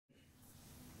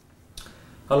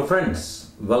Hello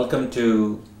friends, welcome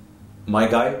to my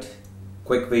guide,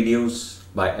 Quick Videos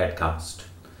by Edcast.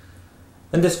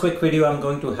 In this quick video, I'm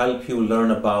going to help you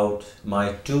learn about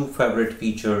my two favorite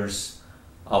features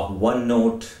of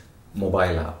OneNote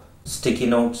mobile app, Sticky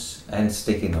Notes and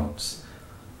Sticky Notes.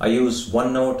 I use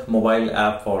OneNote mobile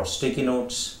app for sticky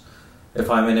notes. If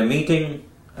I'm in a meeting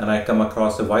and I come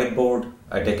across a whiteboard,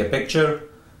 I take a picture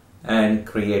and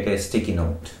create a sticky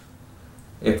note.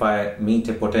 If I meet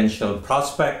a potential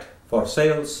prospect for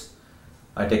sales,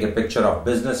 I take a picture of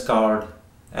business card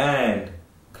and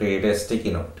create a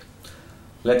sticky note.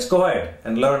 Let's go ahead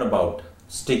and learn about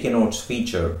Sticky Notes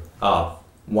feature of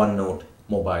OneNote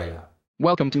mobile app.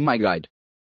 Welcome to my guide.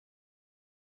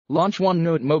 Launch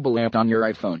OneNote mobile app on your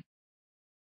iPhone.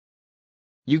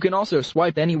 You can also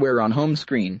swipe anywhere on home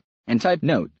screen and type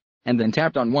note, and then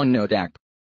tap on OneNote app.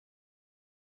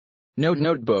 Note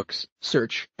notebooks,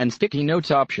 search, and sticky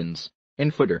notes options in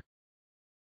footer.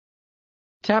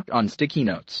 Tap on sticky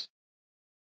notes.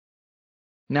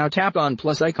 Now tap on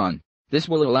plus icon. This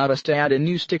will allow us to add a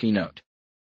new sticky note.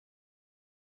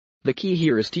 The key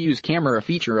here is to use camera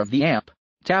feature of the app.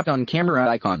 Tap on camera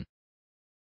icon.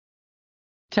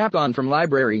 Tap on from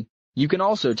library. You can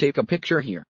also take a picture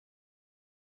here.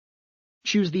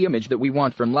 Choose the image that we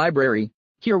want from library.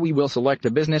 Here we will select a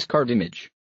business card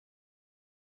image.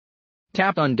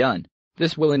 Tap on Done.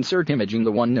 This will insert image in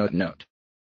the OneNote note.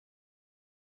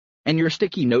 And your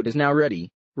sticky note is now ready.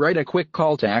 Write a quick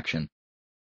call to action.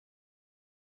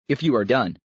 If you are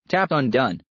done, tap on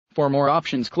Done. For more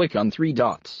options, click on three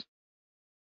dots.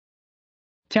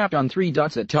 Tap on three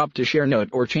dots at top to share note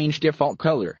or change default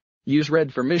color. Use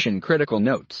red for mission critical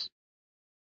notes.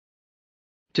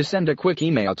 To send a quick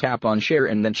email, tap on Share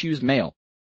and then choose Mail.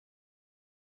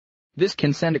 This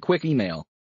can send a quick email.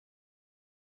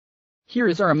 Here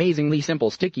is our amazingly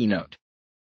simple sticky note.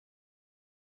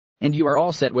 And you are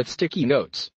all set with sticky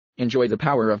notes. Enjoy the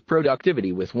power of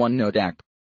productivity with OneNote app.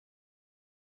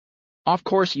 Of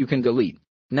course you can delete.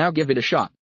 Now give it a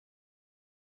shot.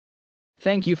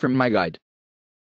 Thank you from my guide.